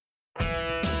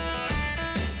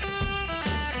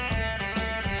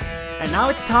And now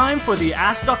it's time for the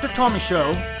Ask Dr. Tommy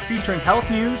Show, featuring health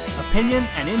news, opinion,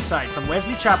 and insight from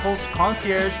Wesley Chapel's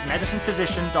concierge medicine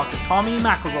physician, Dr. Tommy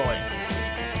McElroy.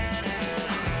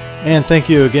 And thank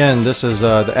you again. This is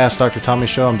the Ask Dr. Tommy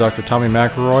Show. I'm Dr. Tommy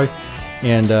McElroy,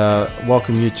 and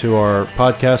welcome you to our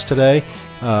podcast today.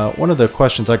 One of the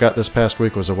questions I got this past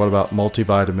week was, what about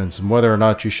multivitamins and whether or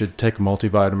not you should take a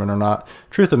multivitamin or not?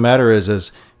 Truth of the matter is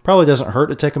it probably doesn't hurt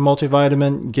to take a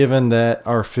multivitamin, given that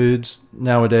our foods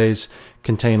nowadays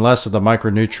contain less of the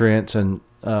micronutrients and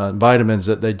vitamins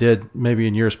that they did maybe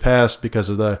in years past because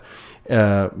of the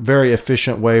very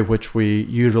efficient way which we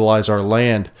utilize our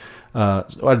land.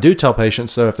 I do tell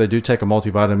patients, though, if they do take a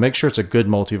multivitamin, make sure it's a good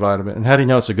multivitamin. And how do you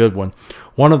know it's a good one?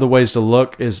 One of the ways to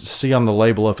look is to see on the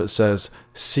label if it says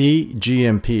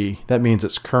CGMP. That means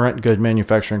it's current good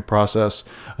manufacturing process.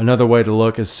 Another way to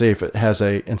look is see if it has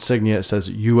a insignia that says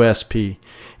USP.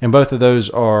 And both of those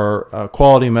are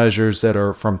quality measures that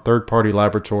are from third-party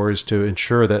laboratories to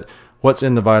ensure that what's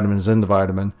in the vitamin is in the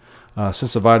vitamin.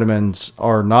 Since the vitamins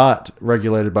are not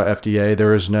regulated by FDA,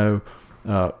 there's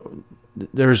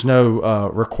no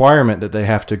requirement that they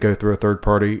have to go through a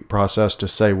third-party process to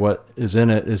say what is in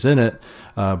it is in it.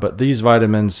 But these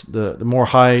vitamins, the more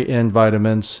high-end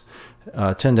vitamins,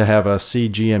 tend to have a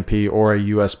CGMP or a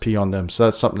USP on them. So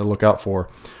that's something to look out for.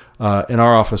 In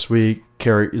our office, we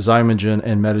carry Zymogen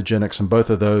and Metagenics, and both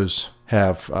of those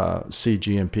have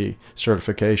CGMP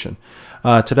certification.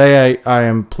 Today, I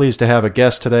am pleased to have a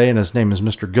guest today, and his name is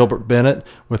Mr. Gilbert Bennett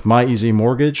with My Easy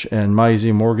Mortgage. And My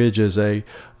Easy Mortgage is a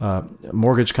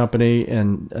mortgage company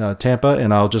in Tampa,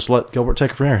 and I'll just let Gilbert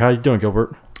take it from here. How you doing,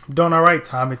 Gilbert? I'm doing all right,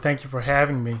 Tommy. Thank you for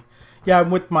having me. Yeah,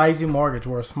 I'm with My Easy Mortgage.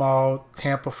 We're a small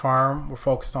Tampa firm. We're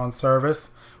focused on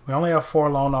service. We only have 4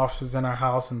 loan officers in our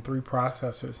house and 3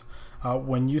 processors.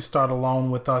 When you start a loan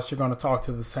with us, you're going to talk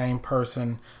to the same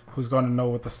person who's going to know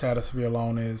what the status of your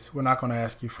loan is. We're not going to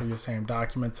ask you for your same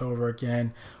documents over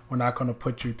again. We're not going to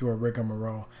put you through a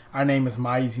rigmarole. Our name is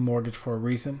My Easy Mortgage for a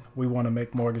reason. We want to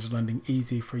make mortgage lending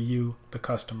easy for you, the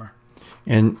customer.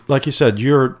 And like you said,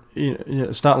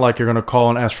 it's not like you're going to call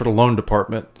and ask for the loan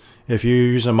department. If you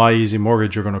use a My Easy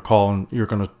Mortgage, you're going to call and you're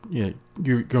going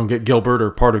to get Gilbert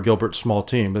or part of Gilbert's small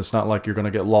team. It's not like you're going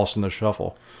to get lost in the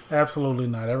shuffle. Absolutely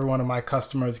not. Every one of my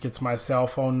customers gets my cell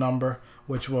phone number,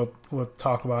 which we'll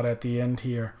talk about at the end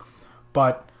here.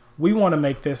 But we want to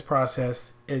make this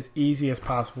process as easy as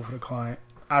possible for the client.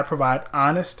 I provide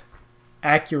honest,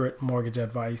 accurate mortgage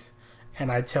advice, and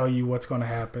I tell you what's going to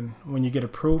happen. When you get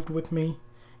approved with me,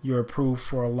 you're approved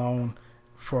for a loan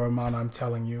for amount I'm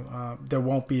telling you. There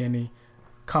won't be any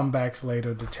comebacks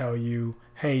later to tell you,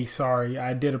 hey, sorry,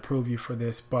 I did approve you for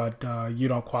this, but you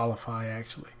don't qualify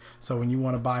actually. So when you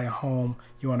want to buy a home,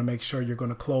 you want to make sure you're going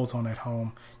to close on that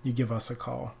home, you give us a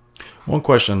call. One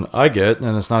question I get,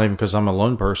 and it's not even because I'm a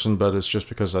loan person, but it's just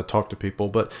because I talk to people,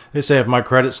 but they say if my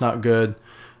credit's not good,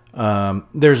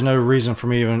 there's no reason for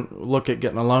me to even look at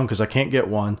getting a loan because I can't get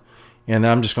one, and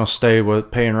I'm just going to stay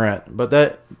with paying rent. But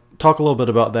talk a little bit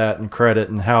about that and credit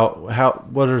and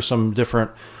what are some different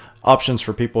options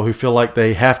for people who feel like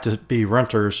they have to be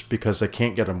renters because they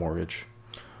can't get a mortgage.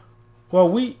 Well,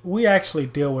 we actually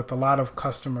deal with a lot of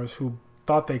customers who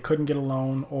thought they couldn't get a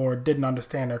loan or didn't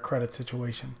understand their credit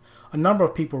situation. A number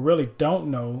of people really don't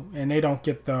know, and they don't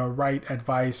get the right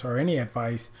advice or any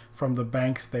advice from the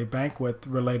banks they bank with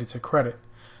related to credit.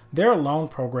 There are loan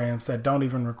programs that don't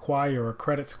even require a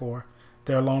credit score.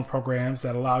 There are loan programs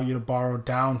that allow you to borrow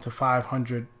down to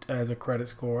 500 as a credit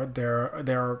score. There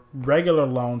are regular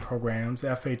loan programs,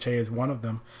 FHA is one of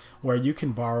them, where you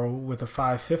can borrow with a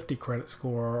 550 credit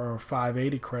score or a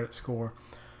 580 credit score.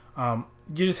 You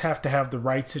just have to have the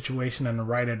right situation and the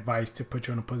right advice to put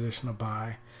you in a position to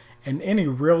buy. And any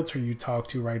realtor you talk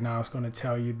to right now is going to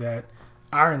tell you that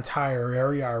our entire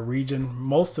area, our region,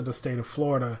 most of the state of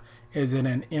Florida is in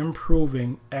an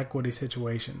improving equity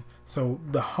situation. So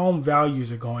the home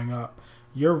values are going up.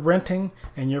 You're renting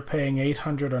and you're paying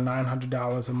 $800 or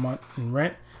 $900 a month in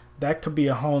rent. That could be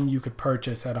a home you could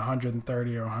purchase at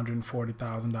 $130,000 or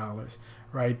 $140,000,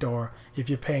 right? Or if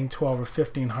you're paying $1,200 or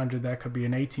 $1,500, that could be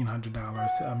an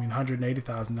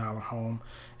 $180,000 home,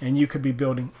 and you could be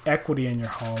building equity in your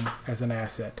home as an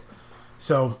asset.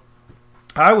 So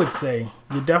I would say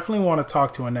you definitely want to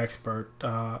talk to an expert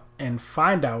and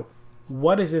find out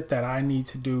what is it that I need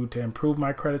to do to improve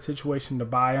my credit situation to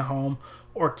buy a home,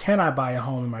 or can I buy a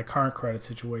home in my current credit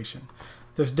situation?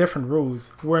 There's different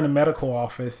rules. We're in a medical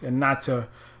office, and not to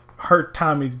hurt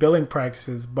Tommy's billing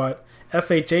practices, but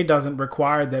FHA doesn't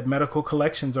require that medical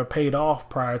collections are paid off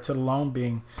prior to the loan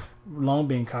being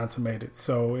consummated.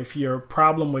 So if your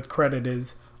problem with credit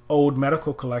is owed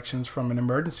medical collections from an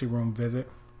emergency room visit,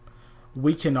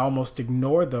 we can almost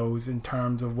ignore those in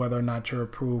terms of whether or not you're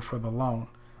approved for the loan.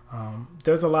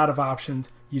 There's a lot of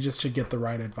options. You just should get the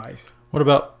right advice. What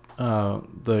about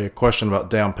the question about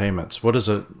down payments? What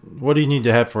do you need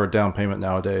to have for a down payment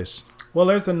nowadays? Well,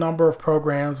 there's a number of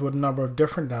programs with a number of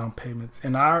different down payments.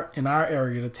 In our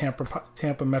area, the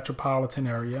Tampa metropolitan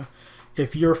area,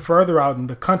 if you're further out in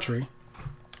the country,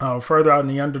 further out in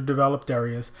the underdeveloped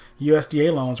areas,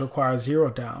 USDA loans require zero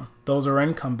down. Those are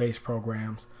income-based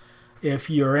programs. If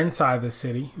you're inside the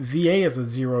city, VA is a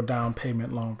zero down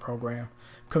payment loan program.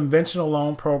 Conventional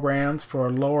loan programs for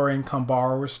lower income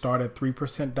borrowers start at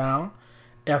 3% down.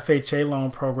 FHA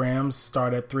loan programs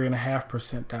start at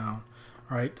 3.5% down.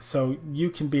 Right? So you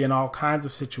can be in all kinds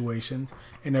of situations,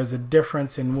 and there's a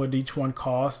difference in what each one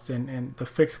costs and the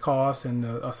fixed costs and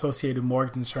the associated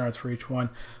mortgage insurance for each one.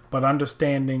 But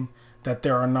understanding that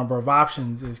there are a number of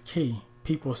options is key.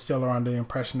 People still are under the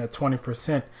impression that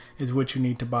 20% is what you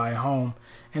need to buy a home,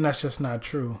 and that's just not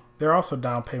true. There are also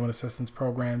down payment assistance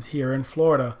programs here in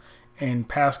Florida, in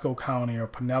Pasco County or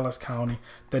Pinellas County,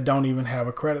 that don't even have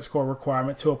a credit score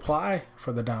requirement to apply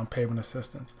for the down payment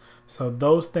assistance. So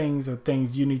those things are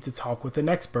things you need to talk with an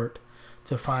expert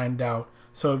to find out.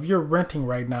 So if you're renting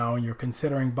right now and you're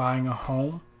considering buying a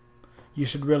home, you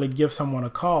should really give someone a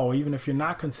call. Even if you're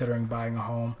not considering buying a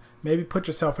home, maybe put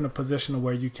yourself in a position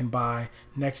where you can buy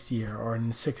next year or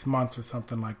in 6 months or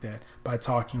something like that by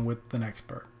talking with an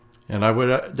expert. And I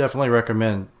would definitely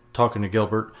recommend talking to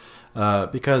Gilbert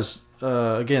because,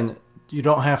 again, you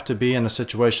don't have to be in a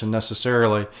situation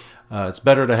necessarily. It's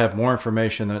better to have more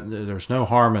information. There's no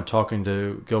harm in talking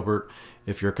to Gilbert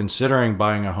if you're considering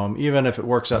buying a home, even if it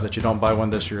works out that you don't buy one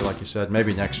this year, like you said,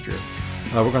 maybe next year.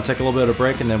 We're going to take a little bit of a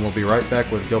break, and then we'll be right back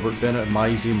with Gilbert Bennett and My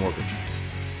Easy Mortgage.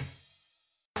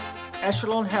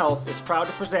 Echelon Health is proud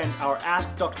to present our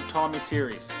Ask Dr. Tommy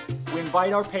series. We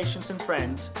invite our patients and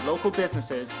friends, local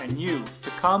businesses, and you to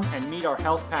come and meet our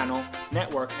health panel,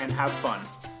 network, and have fun.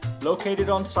 Located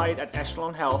on site at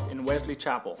Echelon Health in Wesley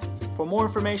Chapel. For more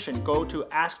information, go to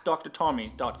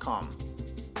AskDrTommy.com.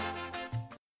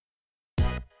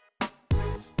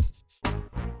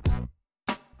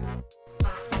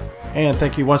 And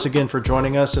thank you once again for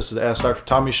joining us. This is the Ask Dr.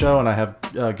 Tommy Show, and I have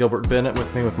Gilbert Bennett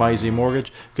with me with My Easy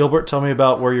Mortgage. Gilbert, tell me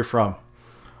about where you're from.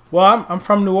 Well, I'm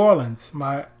from New Orleans.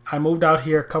 I moved out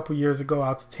here a couple years ago,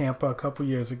 out to Tampa a couple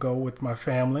years ago with my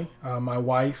family, my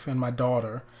wife and my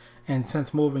daughter. And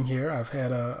since moving here, I've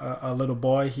had a little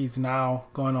boy. He's now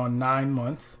going on 9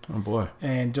 months. Oh, boy.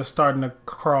 And just starting to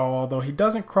crawl, although he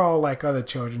doesn't crawl like other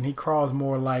children. He crawls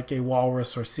more like a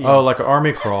walrus or seal. Oh, like an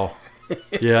army crawl.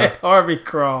 Yeah. Army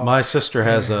crawl. My sister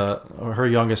has her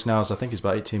youngest now is, I think he's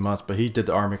about 18 months, but he did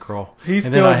the army crawl. He and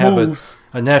still then I moves.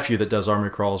 have a nephew that does army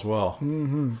crawl as well.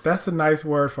 Mm-hmm. That's a nice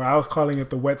word for. I was calling it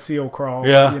the wet seal crawl.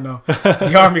 Yeah. You know,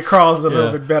 the army crawl is a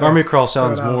little bit better. Army crawl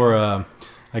sounds more,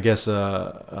 I guess,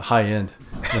 high end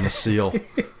than a seal.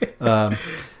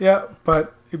 Yeah,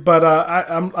 but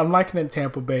I'm liking it in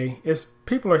Tampa Bay.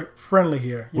 People are friendly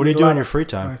here. What do you do in your free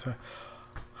time?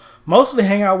 Mostly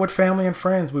hang out with family and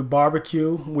friends. We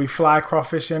barbecue. We fly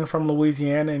crawfish in from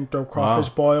Louisiana and throw crawfish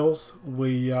boils.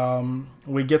 We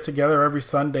get together every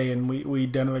Sunday and we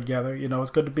eat dinner together. You know, it's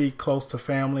good to be close to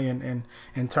family and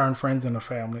turn friends into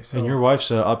family. So, and your wife's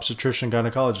an obstetrician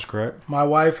gynecologist, correct? My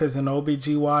wife is an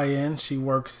OBGYN. She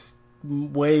works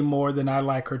way more than I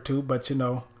like her to, but you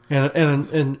know.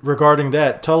 And regarding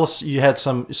that, tell us, you had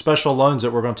some special loans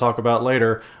that we're going to talk about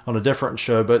later on a different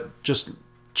show, but just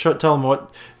tell them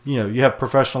what, you have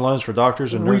professional loans for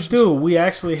doctors and nurses? We do. We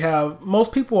actually have,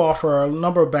 most people offer, a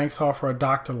number of banks offer a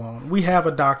doctor loan. We have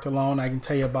a doctor loan. I can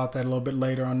tell you about that a little bit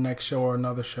later on next show or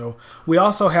another show. We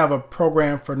also have a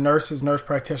program for nurses, nurse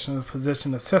practitioners,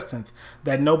 physician assistants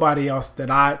that nobody else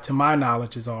to my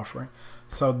knowledge, is offering.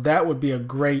 So that would be a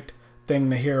great thing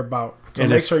to hear about. So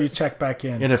make sure you check back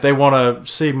in. And if they want to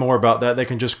see more about that, they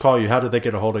can just call you. How do they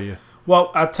get a hold of you?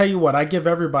 Well, I'll tell you what. I give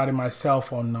everybody my cell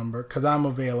phone number because I'm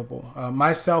available.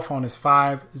 My cell phone is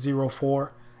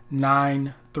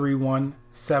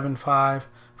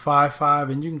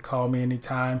 504-931-7555, and you can call me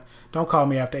anytime. Don't call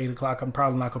me after 8 o'clock. I'm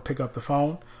probably not going to pick up the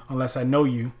phone unless I know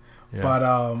you. Yeah.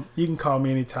 But you can call me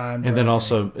anytime. And then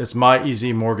also, it's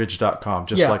myeasymortgage.com,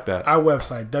 just like that. Our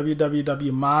website,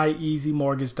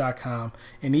 www.myeasymortgage.com.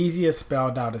 And easy is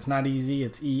spelled out. It's not easy.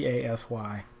 It's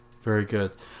EASY. Very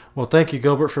good. Well, thank you,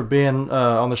 Gilbert, for being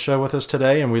on the show with us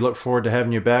today, and we look forward to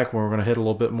having you back when we're going to hit a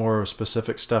little bit more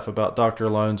specific stuff about doctor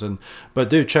loans. But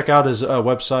do check out his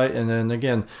website, and then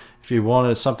again, if you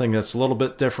wanted something that's a little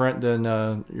bit different than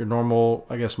your normal,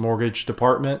 I guess, mortgage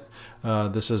department,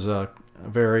 this is a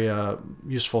very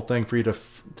useful thing for you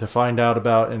to find out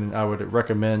about, and I would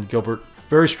recommend Gilbert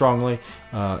very strongly.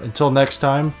 Until next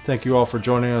time, thank you all for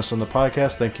joining us on the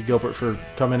podcast. Thank you, Gilbert, for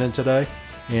coming in today,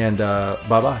 and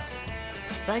bye-bye.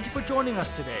 Thank you for joining us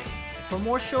today. For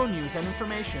more show news and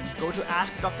information, go to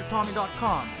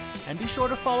AskDrTommy.com, and be sure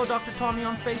to follow Dr. Tommy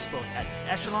on Facebook at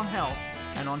Echelon Health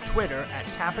and on Twitter at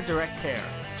Tampa Direct Care.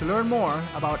 To learn more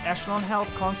about Echelon Health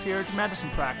Concierge Medicine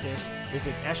Practice,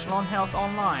 visit Echelon Health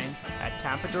online at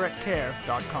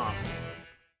tampadirectcare.com.